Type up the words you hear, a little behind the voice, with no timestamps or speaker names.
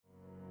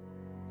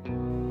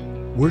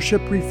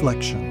Worship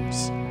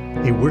Reflections,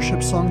 a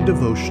worship song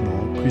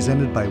devotional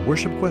presented by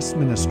Worship Quest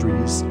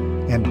Ministries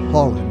and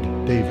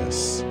Holland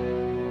Davis.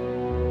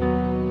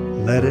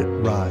 Let it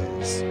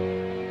rise.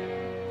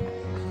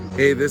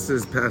 Hey, this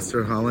is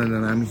Pastor Holland,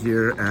 and I'm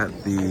here at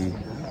the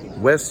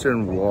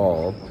Western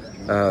Wall,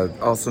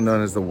 also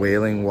known as the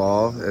Wailing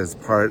Wall, as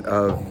part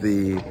of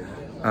the,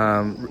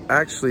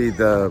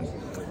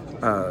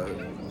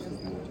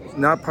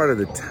 not part of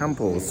the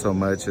temple so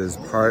much as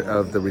part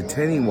of the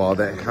retaining wall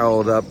that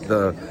held up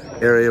the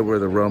area where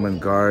the Roman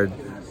guard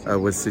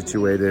was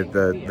situated.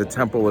 The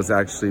temple was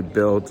actually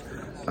built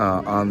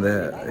on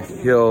the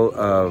hill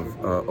of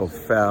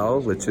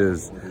Ophel, which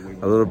is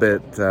a little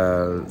bit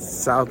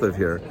south of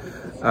here.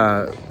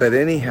 But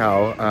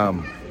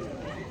anyhow,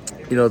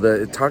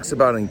 it talks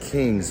about in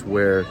Kings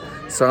where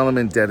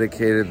Solomon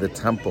dedicated the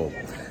temple,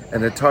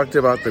 and it talked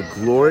about the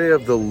glory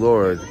of the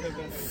Lord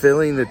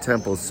filling the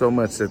temple so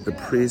much that the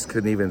priest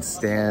couldn't even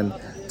stand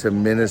to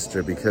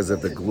minister because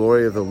of the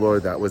glory of the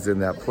Lord that was in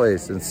that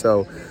place. And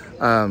so,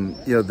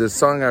 the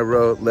song I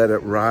wrote, Let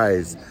It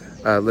Rise,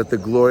 let the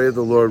glory of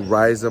the Lord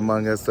rise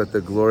among us. Let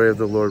the glory of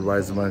the Lord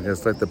rise among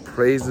us. Let the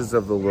praises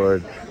of the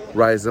Lord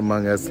rise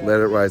among us. Let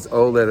it rise.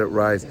 Oh, let it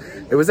rise.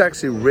 It was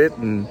actually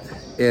written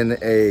in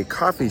a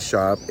coffee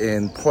shop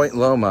in Point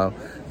Loma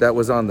that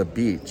was on the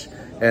beach.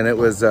 And it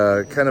was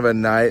kind of a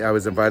night. I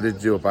was invited to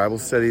do a Bible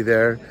study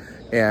there.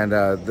 And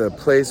the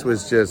place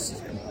was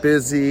just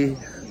busy,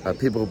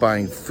 people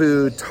buying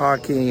food,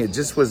 talking. It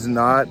just was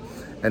not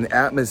an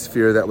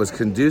atmosphere that was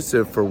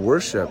conducive for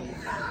worship.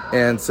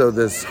 And so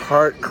this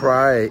heart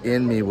cry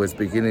in me was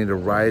beginning to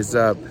rise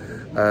up,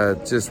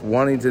 just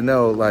wanting to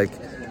know,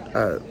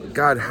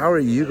 God, how are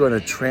you going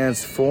to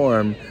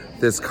transform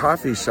this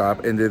coffee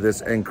shop into this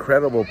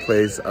incredible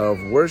place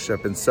of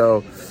worship? And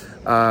so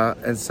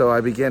I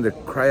began to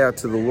cry out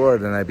to the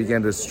Lord, and I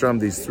began to strum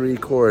these three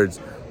chords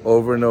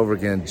over and over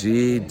again,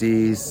 G,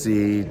 D,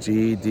 C,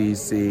 G, D,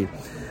 C.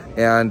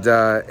 And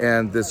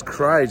this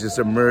cry just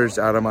emerged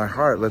out of my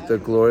heart. Let the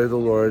glory of the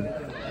Lord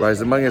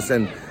rise among us.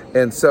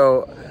 And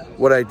so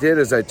what I did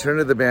is I turned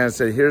to the band and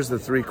said, here's the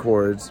three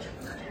chords.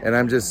 And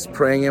I'm just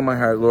praying in my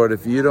heart, Lord,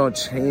 if you don't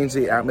change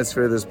the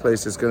atmosphere of this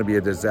place, it's going to be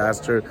a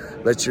disaster.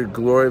 Let your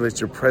glory,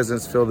 let your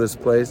presence fill this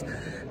place.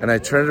 And I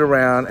turned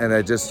around and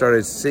I just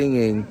started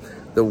singing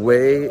the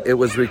way it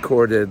was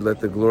recorded,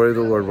 let the glory of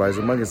the Lord rise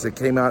among us. It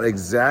came out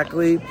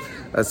exactly,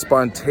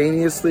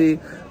 spontaneously,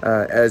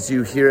 as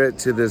you hear it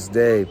to this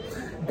day.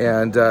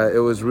 And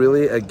it was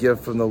really a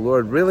gift from the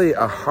Lord, really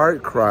a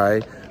heart cry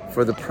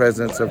for the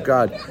presence of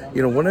God.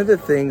 One of the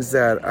things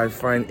that I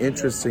find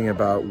interesting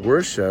about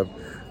worship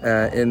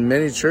in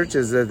many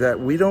churches is that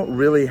we don't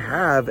really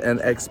have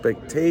an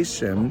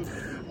expectation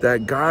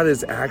that God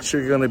is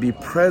actually going to be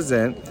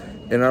present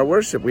in our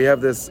worship. We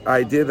have this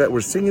idea that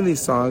we're singing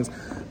these songs.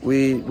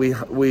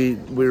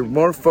 We're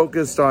more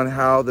focused on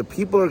how the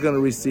people are going to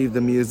receive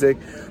the music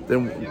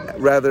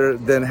rather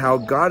than how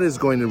God is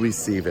going to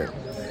receive it.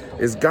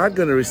 Is God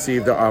going to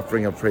receive the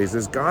offering of praise?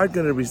 Is God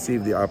going to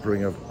receive the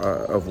offering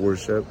of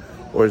worship?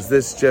 Or is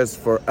this just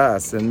for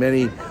us? In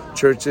many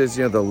churches,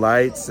 the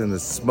lights and the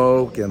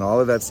smoke and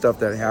all of that stuff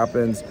that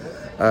happens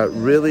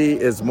really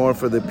is more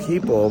for the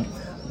people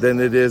than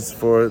it is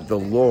for the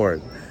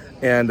Lord.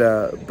 And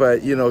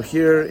but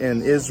here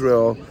in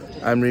Israel,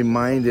 I'm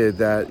reminded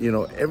that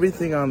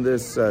everything on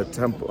this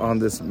temple, on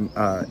this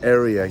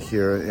area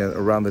here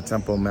around the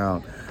Temple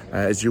Mount,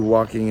 as you're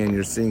walking in,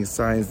 you're seeing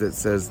signs that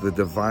says the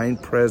divine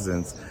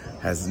presence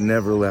has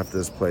never left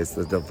this place.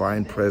 The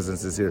divine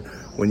presence is here.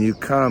 When you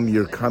come,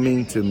 you're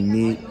coming to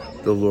meet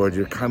the Lord.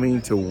 You're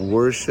coming to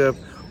worship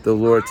the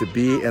Lord, to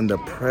be in the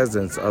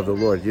presence of the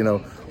Lord.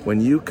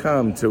 When you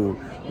come to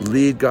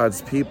lead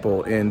God's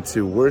people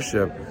into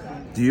worship,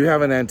 do you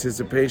have an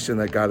anticipation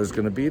that God is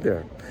going to be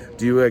there?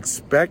 Do you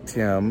expect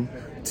Him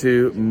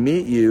to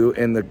meet you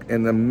in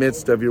the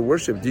midst of your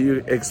worship? Do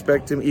you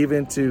expect Him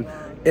even to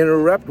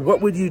interrupt?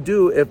 What would you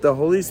do if the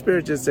Holy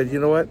Spirit just said, you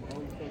know what?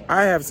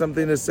 I have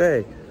something to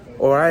say,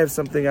 or I have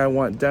something I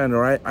want done,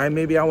 or I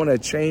want to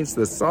change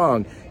the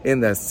song in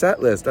the set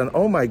list. And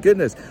oh my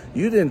goodness,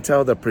 you didn't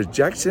tell the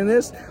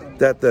projectionist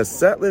that the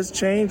set list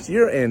changed?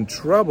 You're in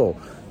trouble.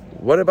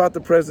 What about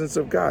the presence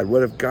of God?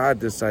 What if God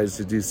decides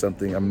to do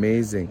something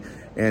amazing?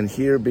 And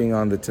here, being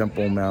on the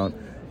Temple Mount,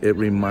 it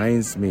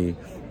reminds me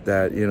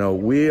that,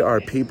 we are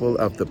people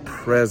of the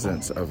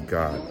presence of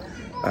God.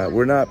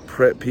 We're not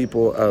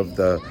people of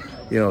that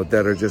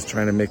are just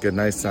trying to make a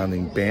nice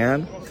sounding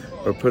band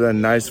or put a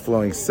nice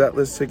flowing set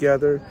list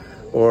together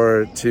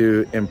or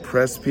to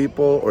impress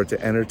people or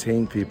to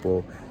entertain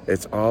people.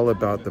 It's all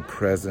about the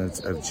presence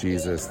of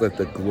Jesus. Let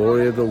the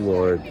glory of the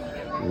Lord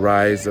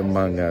rise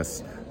among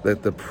us.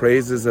 Let the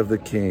praises of the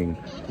King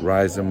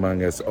rise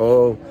among us.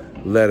 Oh,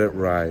 let it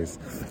rise.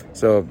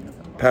 So,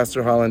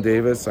 Pastor Holland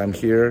Davis, I'm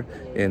here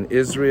in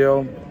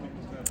Israel,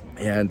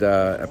 and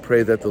I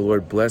pray that the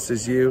Lord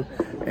blesses you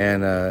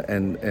and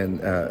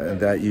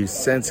that you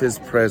sense His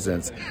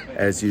presence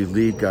as you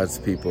lead God's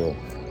people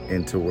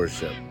into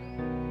worship.